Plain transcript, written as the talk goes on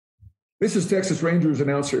This is Texas Rangers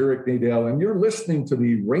announcer Eric Nadel, and you're listening to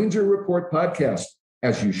the Ranger Report podcast,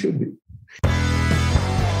 as you should be.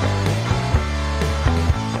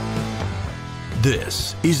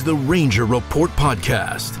 This is the Ranger Report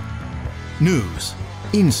podcast. News,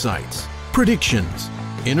 insights, predictions,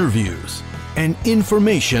 interviews, and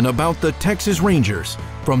information about the Texas Rangers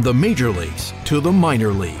from the major leagues to the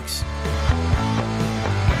minor leagues.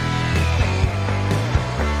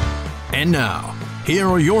 And now, here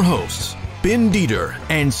are your hosts, Ben Dieter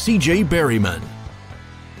and CJ Berryman.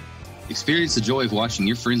 Experience the joy of watching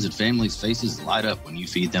your friends and family's faces light up when you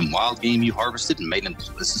feed them wild game you harvested and made into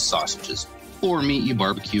delicious sausages. Or meat you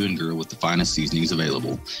barbecue and grill with the finest seasonings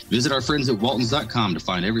available. Visit our friends at Waltons.com to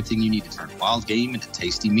find everything you need to turn wild game into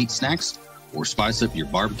tasty meat snacks or spice up your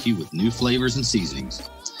barbecue with new flavors and seasonings.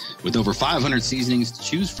 With over 500 seasonings to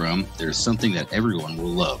choose from, there's something that everyone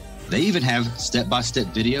will love. They even have step-by-step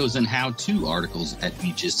videos and how-to articles at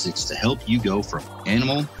Meatgistics to help you go from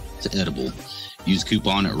animal to edible. Use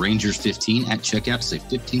coupon at Rangers15 at checkout to save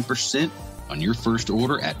 15% on your first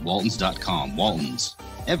order at Waltons.com. Waltons,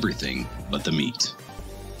 everything but the meat.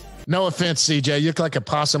 No offense, CJ. You look like a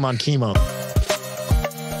possum on chemo.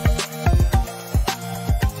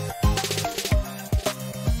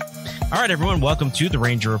 All right, everyone. Welcome to the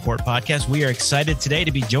Ranger Report podcast. We are excited today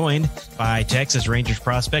to be joined by Texas Rangers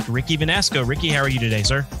prospect Ricky Vanasco. Ricky, how are you today,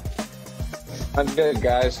 sir? I'm good,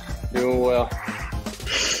 guys. Doing well.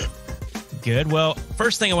 Good. Well,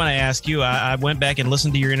 first thing I want to ask you, I went back and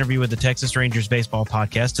listened to your interview with the Texas Rangers baseball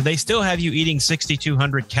podcast. Do they still have you eating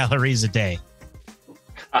 6,200 calories a day?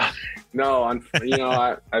 No,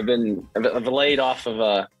 I've been laid off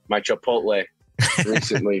of my Chipotle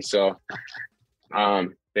recently, so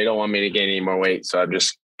they don't want me to gain any more weight. So I'm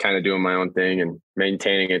just kind of doing my own thing and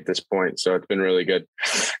maintaining it at this point. So it's been really good.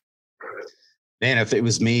 Man, if it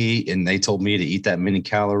was me and they told me to eat that many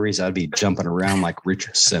calories, I'd be jumping around like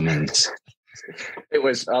Richard Simmons.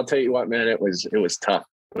 I'll tell you what, man, it was tough.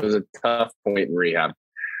 It was a tough point in rehab.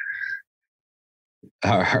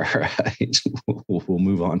 All right. We'll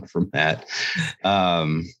move on from that.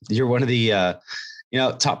 You're one of the,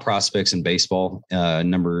 top prospects in baseball,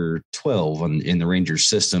 number 12 in the Rangers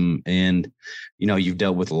system. And, you've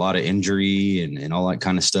dealt with a lot of injury and all that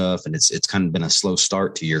kind of stuff. And it's kind of been a slow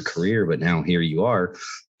start to your career, but now here you are.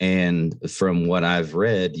 And from what I've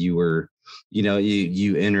read, you were,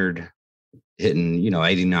 you entered hitting,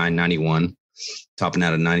 89, 91, topping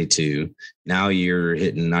out of 92. Now you're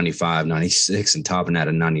hitting 95, 96 and topping out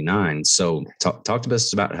of 99. So talk to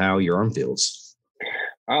us about how your arm feels.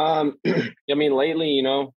 Lately,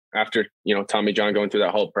 after, Tommy John going through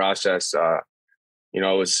that whole process, it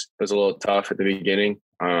was a little tough at the beginning.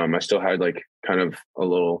 I still had kind of a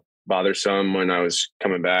little bothersome when I was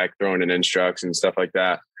coming back, throwing in instructs and stuff like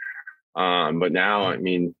that. But now,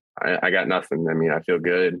 I got nothing. I feel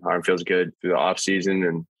good. Arm feels good through the off season,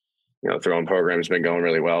 and, throwing program has been going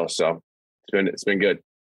really well. So it's been good.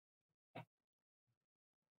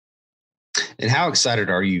 And how excited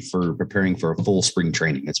are you for preparing for a full spring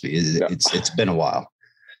training? It's been a while.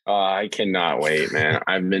 I cannot wait, man.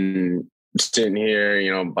 I've been sitting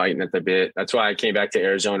here, biting at the bit. That's why I came back to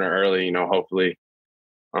Arizona early. Hopefully,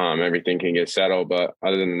 everything can get settled. But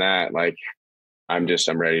other than that, I'm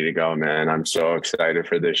ready to go, man. I'm so excited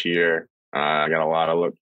for this year. I got a lot to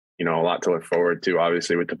look forward to,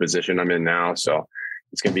 obviously, with the position I'm in now. So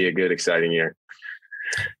it's going to be a good, exciting year.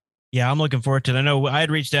 Yeah, I'm looking forward to it. I know I had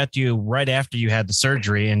reached out to you right after you had the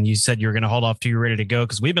surgery, and you said you were going to hold off till you're ready to go,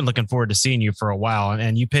 because we've been looking forward to seeing you for a while.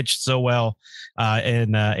 And you pitched so well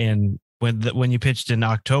when you pitched in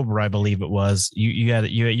October, I believe it was. You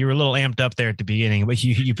were a little amped up there at the beginning, but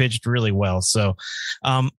you pitched really well. So,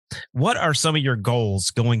 what are some of your goals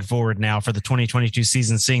going forward now for the 2022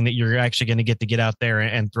 season, seeing that you're actually going to get out there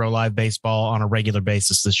and throw live baseball on a regular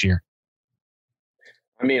basis this year?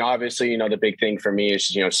 Obviously, the big thing for me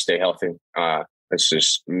is, stay healthy. That's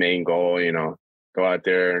just main goal, go out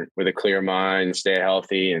there with a clear mind, stay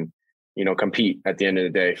healthy, and, compete at the end of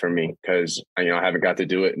the day for me, because, I haven't got to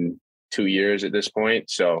do it in 2 years at this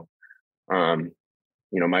point. So,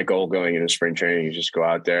 my goal going into spring training is just go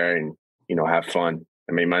out there and, have fun.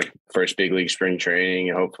 My first big league spring training,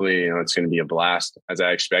 and hopefully, it's going to be a blast, as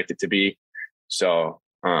I expect it to be. So,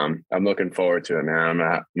 I'm looking forward to it, man.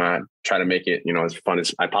 I'm gonna try to make it, as fun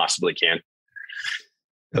as I possibly can.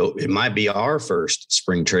 Oh, it might be our first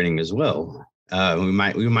spring training as well. We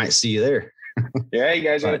might see you there. Yeah, you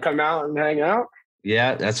guys want to come out and hang out?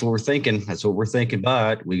 Yeah, that's what we're thinking.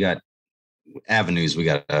 But we got avenues we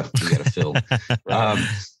gotta fill.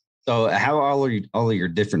 So how all of your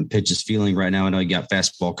different pitches feeling right now? I know you got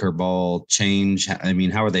fastball, curveball, change.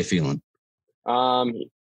 How are they feeling?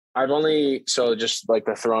 just like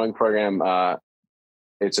the throwing program,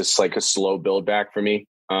 it's just like a slow build back for me.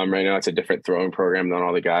 Right now it's a different throwing program than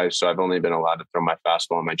all the guys. So I've only been allowed to throw my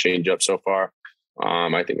fastball and my changeup so far.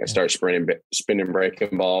 I think I start spinning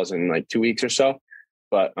breaking balls in like 2 weeks or so.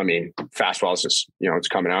 But I mean, fastball is just, it's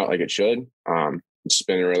coming out like it should. It's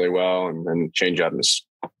spinning really well. And then changeup is,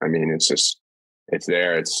 I mean, it's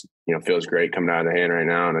there. It's, feels great coming out of the hand right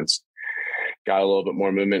now. And it's got a little bit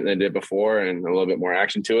more movement than it did before and a little bit more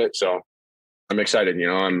action to it. So I'm excited.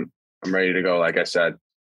 I'm ready to go. Like I said.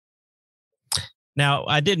 Now,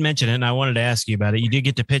 I did mention it, and I wanted to ask you about it. You did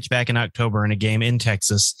get to pitch back in October in a game in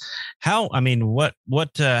Texas. How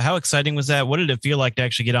exciting was that? What did it feel like to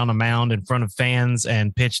actually get on a mound in front of fans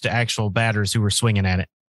and pitch to actual batters who were swinging at it?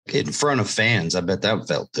 In front of fans, I bet that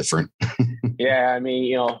felt different. Yeah, I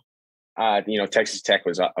mean, Texas Tech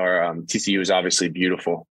or TCU was obviously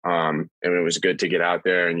beautiful, and it was good to get out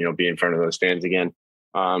there and be in front of those fans again.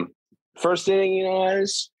 First inning, I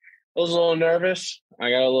was a little nervous. I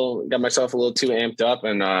got myself a little too amped up,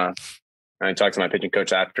 and I talked to my pitching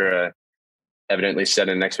coach after. Evidently set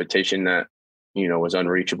an expectation that was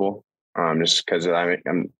unreachable, just because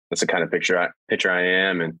that's the kind of pitcher I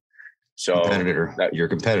am, and so you're a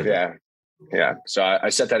competitor. Yeah. So I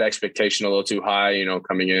set that expectation a little too high,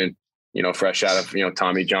 coming in, fresh out of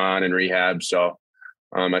Tommy John and rehab. So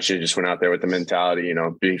I should have just went out there with the mentality,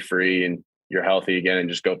 be free and you're healthy again and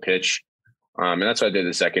just go pitch. And that's what I did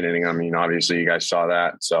the second inning. I mean, obviously you guys saw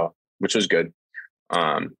that, so, which was good.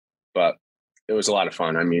 But it was a lot of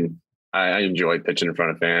fun. I mean, I enjoyed pitching in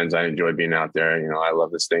front of fans. I enjoy being out there. I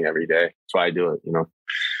love this thing every day. That's why I do it,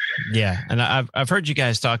 Yeah. And I've heard you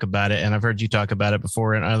guys talk about it, and I've heard you talk about it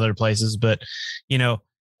before in other places, but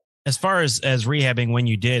as far as rehabbing when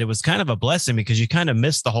you did, it was kind of a blessing because you kind of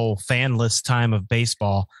missed the whole fanless time of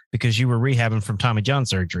baseball because you were rehabbing from Tommy John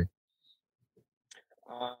surgery.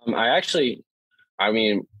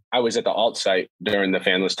 I was at the alt site during the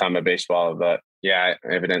fanless time of baseball, but yeah,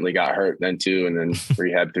 I evidently got hurt then too. And then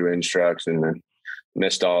rehab through instructs and then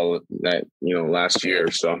missed all that, last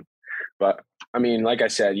year. So, but I mean, like I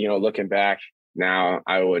said, looking back now,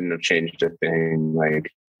 I wouldn't have changed a thing.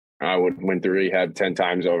 Like I would went through rehab 10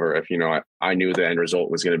 times over if, I knew the end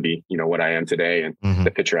result was going to be, what I am today and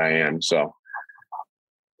the pitcher I am. So.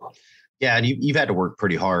 Yeah. And you've had to work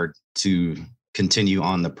pretty hard to continue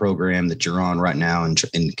on the program that you're on right now and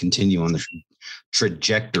continue on the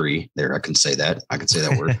trajectory there. I can say that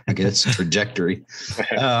word. I guess trajectory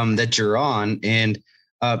that you're on. And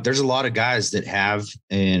there's a lot of guys that have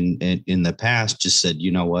in the past just said, you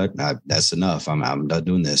know what, that's enough. I'm not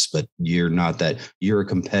doing this, but you're not that. You're a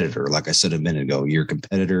competitor. Like I said a minute ago, you're a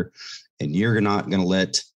competitor and you're not going to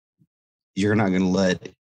let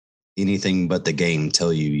anything but the game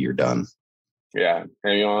tell you you're done. Yeah.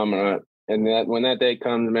 And, when that day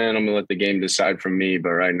comes, man, I'm gonna let the game decide for me.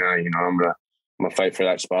 But right now, I'm gonna fight for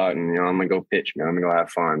that spot, and I'm gonna go pitch, man. I'm gonna go have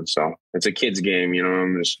fun. So it's a kid's game,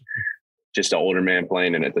 I'm just an older man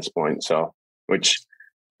playing it at this point. So, which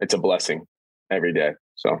it's a blessing every day.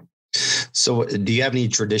 So do you have any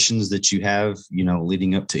traditions that you have,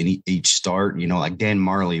 leading up to each start? Like Dan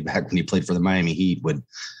Marley back when he played for the Miami Heat would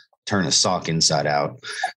turn a sock inside out.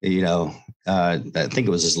 I think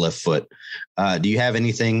it was his left foot. Do you have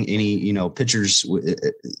any pitchers?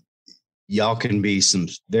 Y'all can be some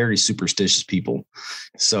very superstitious people.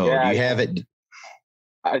 So do you have it?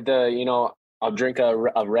 I'll drink a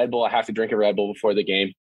Red Bull. I have to drink a Red Bull before the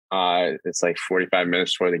game. It's like 45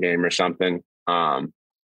 minutes before the game or something. And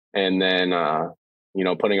then,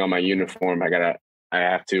 putting on my uniform, I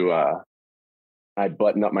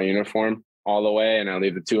button up my uniform all the way, and I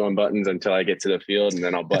leave the two unbuttons until I get to the field, and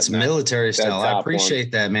then I'll button. That's military style. I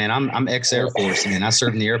appreciate that, man. I'm ex-Air Force, man. I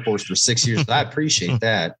served in the Air Force for 6 years. I appreciate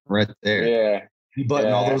that right there. Yeah. You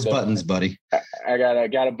button all those buttons, buddy. I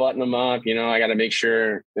gotta button them up. I gotta make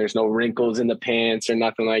sure there's no wrinkles in the pants or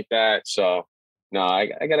nothing like that. So no, I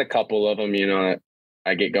got a couple of them,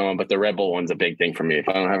 I get going, but the Red Bull one's a big thing for me. If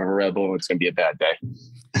I don't have a Red Bull, it's gonna be a bad day.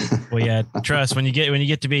 Well, yeah, trust when you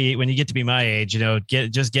get to be my age,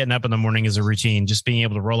 just getting up in the morning is a routine. Just being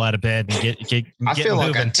able to roll out of bed and get I feel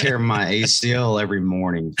like I tear my ACL every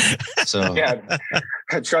morning. So yeah,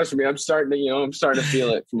 trust me, I'm starting to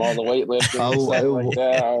feel it from all the weightlifting.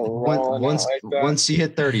 Once you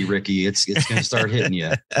hit 30, Ricky, it's going to start hitting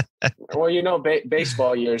you. Well,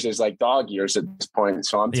 baseball years is like dog years at this point,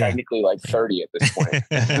 so I'm technically like 30 at this point.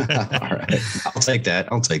 All right, I'll take that.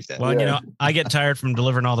 Well, I get tired from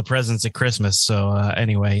delivering all the presents at Christmas. So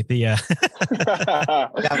anyway, yeah,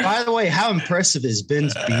 by the way, how impressive is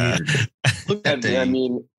Ben's beard? Look at that thing. I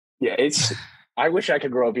mean, yeah, I wish I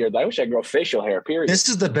could grow a beard. I wish I could grow facial hair, period. This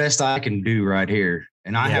is the best I can do right here.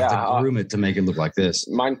 And I have to groom it to make it look like this.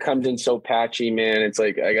 Mine comes in so patchy, man. It's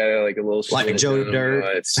like I got like a little like Joe Dirt.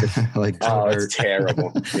 It's like Joe Dirt. It's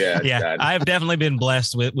terrible. Yeah, yeah. I've definitely been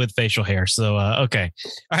blessed with facial hair. So okay,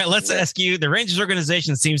 all right. Let's ask you. The Rangers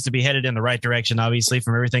organization seems to be headed in the right direction, obviously,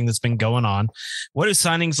 from everything that's been going on. What do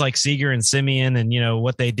signings like Seager and Simeon, and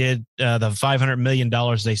what they did, the $500 million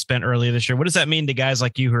they spent earlier this year, what does that mean to guys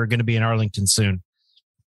like you who are going to be in Arlington soon?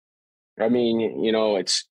 I mean,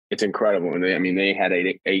 it's incredible. And they had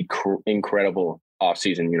a incredible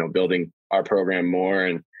offseason, building our program more.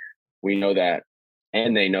 And we know that,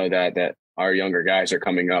 and they know that our younger guys are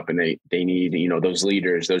coming up, and they need, those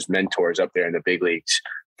leaders, those mentors up there in the big leagues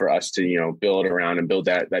for us to, build around and build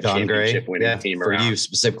that championship winning team around. For you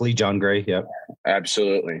specifically, John Gray. Yep.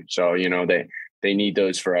 Absolutely. So, they need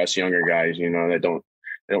those for us younger guys, that don't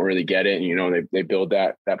really get it. And, they build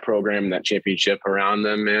that program, that championship around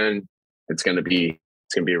them, and it's going to be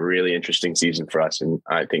a really interesting season for us. And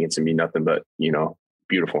I think it's going to be nothing but,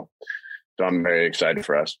 beautiful. So I'm very excited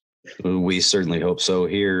for us. We certainly hope so.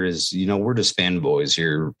 Here is, we're just fanboys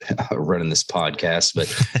here running this podcast, but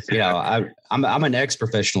I'm an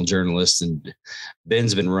ex-professional journalist, and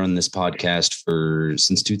Ben's been running this podcast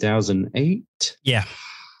since 2008. Yeah. Is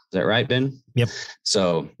that right, Ben? Yep.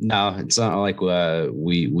 So no, it's not like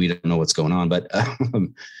we don't know what's going on, but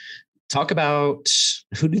talk about,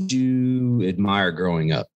 who did you admire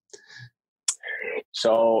growing up?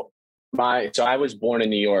 So I was born in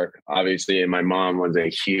New York, obviously, and my mom was a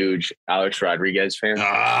huge Alex Rodriguez fan.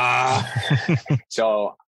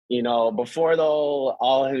 So, before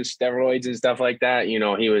all his steroids and stuff like that,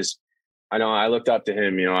 I looked up to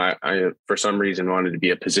him. I for some reason wanted to be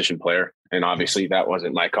a position player, and obviously that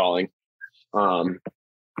wasn't my calling. But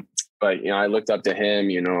I looked up to him,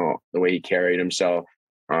 the way he carried himself,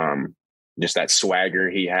 just that swagger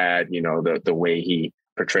he had, the way he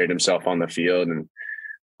portrayed himself on the field. And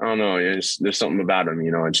I don't know, there's something about him,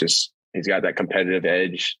 it's just, he's got that competitive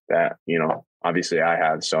edge that, obviously I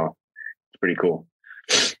have. So it's pretty cool.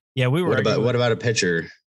 Yeah. What about a pitcher?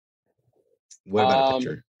 What about a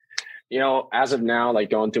pitcher? As of now, like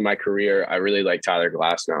going through my career, I really like Tyler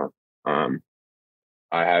Glass now.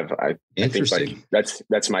 I think like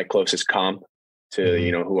that's my closest comp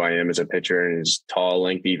to, who I am as a pitcher, and he's tall,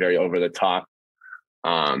 lengthy, very over the top.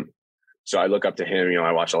 So I look up to him,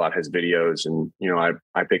 I watch a lot of his videos, and,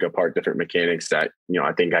 I pick apart different mechanics that,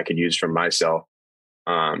 I think I could use for myself.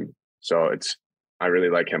 So I really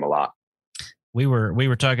like him a lot. We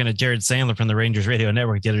were talking to Jared Sandler from the Rangers Radio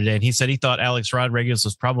Network the other day, and he said he thought Alex Rodriguez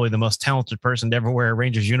was probably the most talented person to ever wear a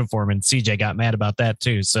Rangers uniform, and CJ got mad about that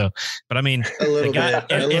too. So, but I mean, in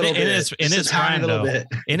his prime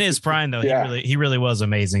though, yeah. he really was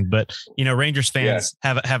amazing. But Rangers fans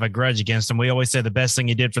have a grudge against him. We always say the best thing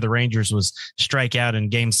he did for the Rangers was strike out in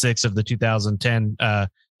Game 6 of the 2010 ALCS.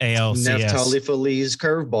 Neftali Feliz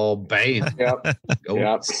curveball, bam! Yep.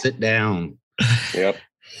 Go sit down. Yep.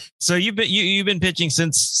 So you've been pitching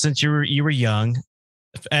since you were young.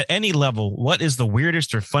 At any level, what is the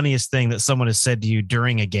weirdest or funniest thing that someone has said to you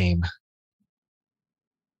during a game?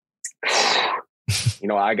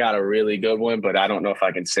 I got a really good one, but I don't know if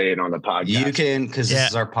I can say it on the podcast. You can, because this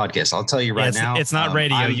is our podcast. I'll tell you right now. It's not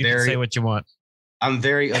radio. You can say what you want. I'm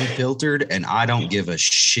very unfiltered, and I don't give a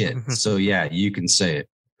shit. So yeah, you can say it.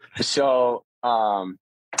 So I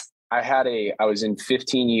was in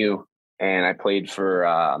 15U. And I played for,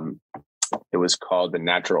 it was called the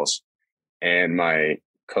Naturals. And my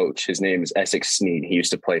coach, his name is Essex Sneed. He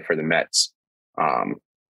used to play for the Mets.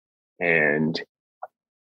 And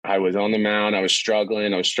I was on the mound. I was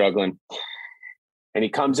struggling. And he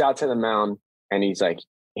comes out to the mound, and he's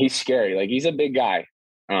scary. Like, he's a big guy.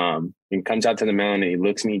 He comes out to the mound, and he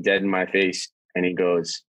looks me dead in my face, and he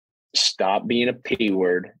goes, "Stop being a P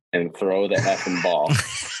word and throw the effing ball."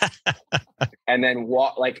 And then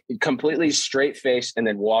walk completely straight face, and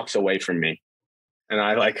then walks away from me. And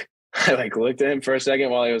I looked at him for a second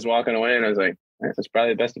while he was walking away, and I was like, that's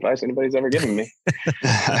probably the best advice anybody's ever given me.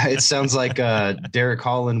 It sounds like Derek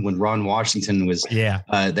Holland when Ron Washington was. Yeah.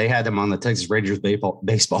 They had him on the Texas Rangers baseball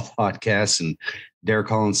podcast, and Derek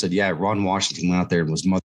Holland said, "Yeah, Ron Washington went out there and was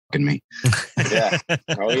motherfucking me." Yeah.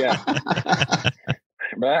 Oh yeah.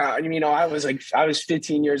 But I was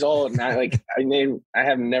 15 years old, and I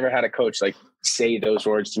have never had a coach say those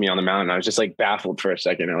words to me on the mountain. I was just baffled for a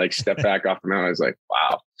second. I stepped back off the mountain. I was like,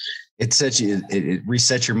 wow. It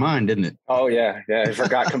resets your mind, didn't it? Oh yeah. Yeah. I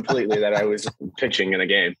forgot completely that I was pitching in a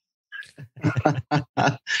game.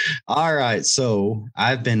 All right. So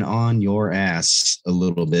I've been on your ass a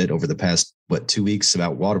little bit over the past, 2 weeks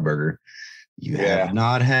about Whataburger. You have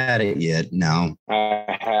not had it yet. No,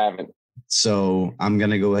 I haven't. So I'm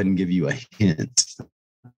going to go ahead and give you a hint.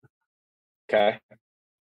 Okay.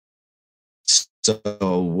 So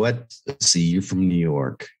let's see, you're from New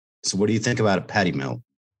York. So what do you think about a patty melt?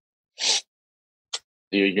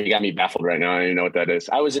 You got me baffled right now. I don't even know what that is.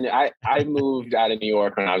 I moved out of New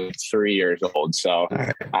York when I was 3 years old. So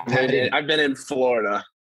Right. I've been in Florida.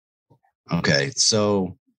 Okay.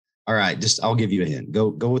 So, all right, I'll give you a hint. Go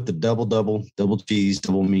with the double cheese,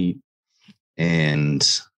 double meat,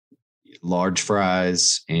 and large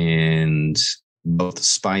fries, and both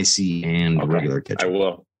spicy and regular ketchup. I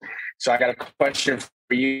will. So I got a question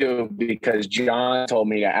for you because John told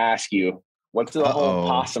me to ask you, what's the whole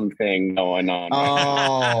possum thing going on?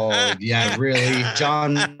 Oh, yeah, really?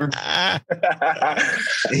 John,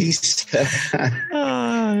 he said,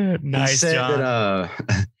 nice, he said John. that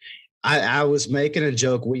I was making a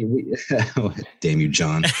joke. We damn you,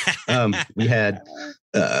 John. We had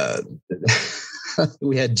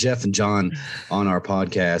we had Jeff and John on our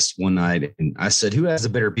podcast one night, and I said, "Who has a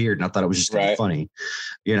better beard?" And I thought it was just gonna be funny,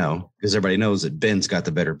 because everybody knows that Ben's got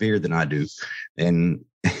the better beard than I do. And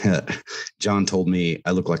John told me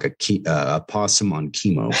I look like a possum on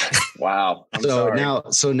chemo. Wow. I'm sorry.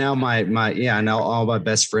 So now now all my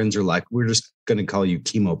best friends are like, we're just gonna call you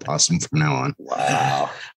chemo possum from now on.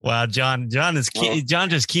 Wow, John just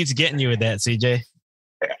keeps getting you with that, CJ.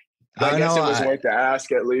 I guess it was worth to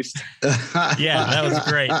ask at least. Yeah, that was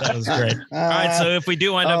great. All right, so if we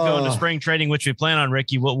do wind up going to spring trading, which we plan on,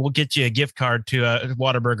 Ricky, we'll get you a gift card to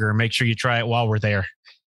Whataburger and make sure you try it while we're there.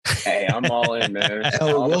 Hey, I'm all in, man.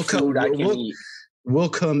 We'll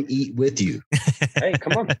come eat with you. Hey,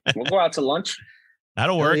 come on. We'll go out to lunch.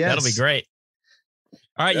 That'll work. Yes. That'll be great.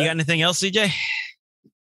 All right, You got anything else, CJ?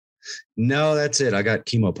 No, that's it. I got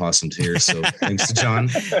chemo possums here, so thanks to John.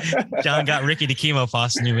 John got Ricky to chemo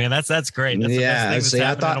possum you, man. That's great. That's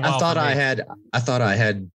I thought I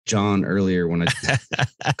had John earlier when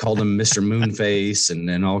I called him Mr. Moonface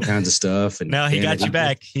and all kinds of stuff. And no, he got you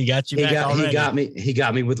back. He got me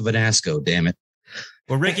with Vanasco. Damn it.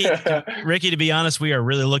 Well, Ricky, to be honest, we are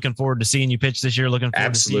really looking forward to seeing you pitch this year. Looking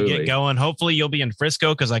forward to seeing you get going. Hopefully you'll be in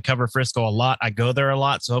Frisco because I cover Frisco a lot. I go there a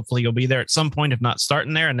lot. So hopefully you'll be there at some point, if not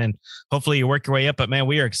starting there. And then hopefully you work your way up. But man,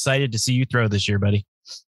 we are excited to see you throw this year, buddy.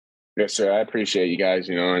 Yes, sir. I appreciate you guys.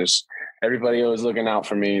 Everybody was looking out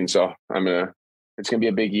for me. And so it's going to be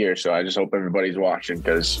a big year. So I just hope everybody's watching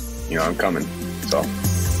because, I'm coming. So.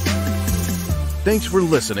 Thanks for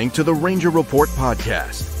listening to the Ranger Report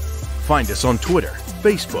podcast. Find us on Twitter,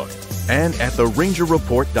 Facebook, and at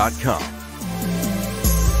therangerreport.com.